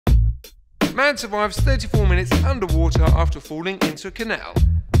Man survives 34 minutes underwater after falling into a canal.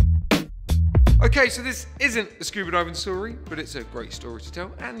 Okay, so this isn't a scuba diving story, but it's a great story to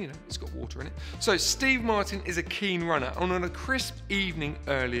tell, and you know, it's got water in it. So Steve Martin is a keen runner, and on a crisp evening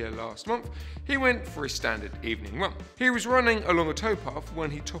earlier last month, he went for his standard evening run. He was running along a towpath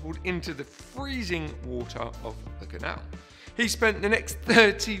when he toppled into the freezing water of the canal. He spent the next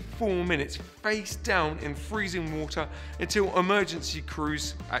 34 minutes face down in freezing water until emergency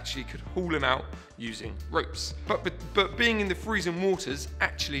crews actually could haul him out using ropes. But being in the freezing waters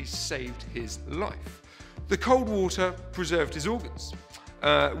actually saved his life. The cold water preserved his organs,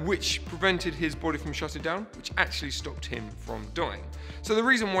 which prevented his body from shutting down, which actually stopped him from dying. So the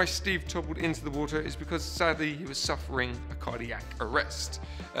reason why Steve toppled into the water is because sadly he was suffering a cardiac arrest.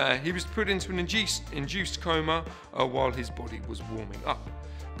 He was put into an induced coma while his body was warming up.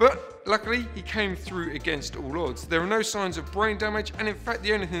 But luckily he came through against all odds. There are no signs of brain damage, and in fact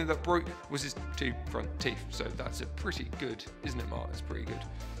the only thing that broke was his two front teeth. So that's a pretty good, isn't it, Mark? That's pretty good.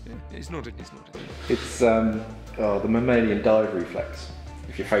 Yeah, he's nodding, he's nodding. It's the mammalian dive reflex.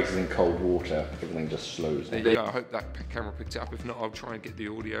 If your face is in cold water, everything just slows down. Yeah, I hope that camera picked it up. If not, I'll try and get the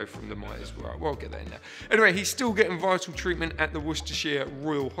audio from the mic as well. Well, I'll get that in there. Anyway, he's still getting vital treatment at the Worcestershire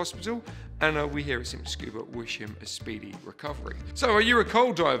Royal Hospital, and we here at Simple Scuba wish him a speedy recovery. So, are you a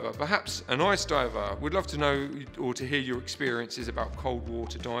cold diver? Perhaps an ice diver? We'd love to know or to hear your experiences about cold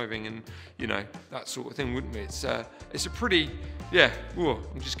water diving and, you know, that sort of thing, wouldn't we? It's a pretty, yeah, whoa,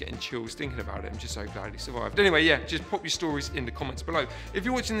 I'm just getting chills thinking about it. I'm just so glad he survived. Anyway, yeah, just pop your stories in the comments below. If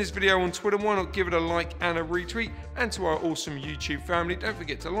you're watching this video on Twitter, why not give it a like and a retweet? And to our awesome YouTube family, don't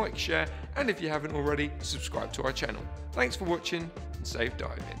forget to like, share, and if you haven't already, subscribe to our channel. Thanks for watching, and safe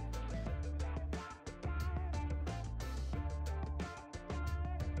diving.